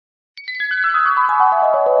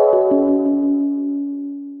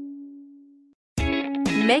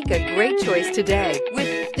Make a great choice today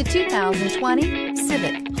with the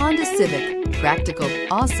 2020 Honda Civic. Practical,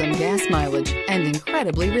 awesome gas mileage, and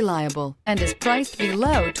incredibly reliable, and is priced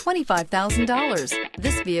below $25,000.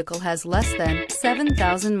 This vehicle has less than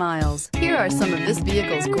 7,000 miles. Here are some of this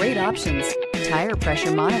vehicle's great options: tire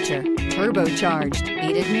pressure monitor, turbocharged,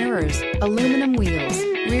 heated mirrors, aluminum wheels,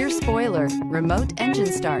 rear spoiler, remote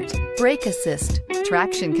engine start, brake assist,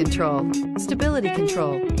 traction control, stability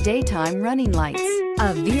control, daytime running lights.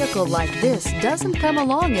 A vehicle like this doesn't come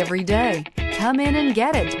along every day. Come in and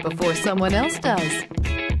get it before someone else does.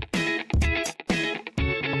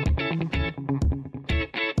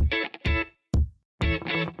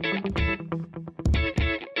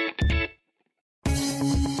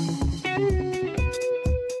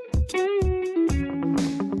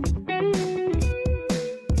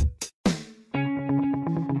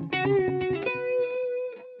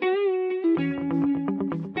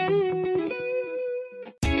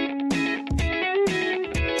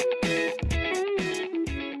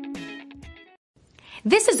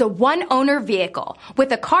 This is a one-owner vehicle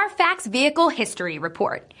with a Carfax Vehicle History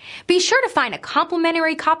Report. Be sure to find a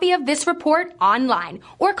complimentary copy of this report online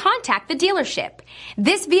or contact the dealership.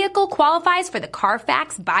 This vehicle qualifies for the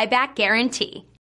Carfax Buyback Guarantee.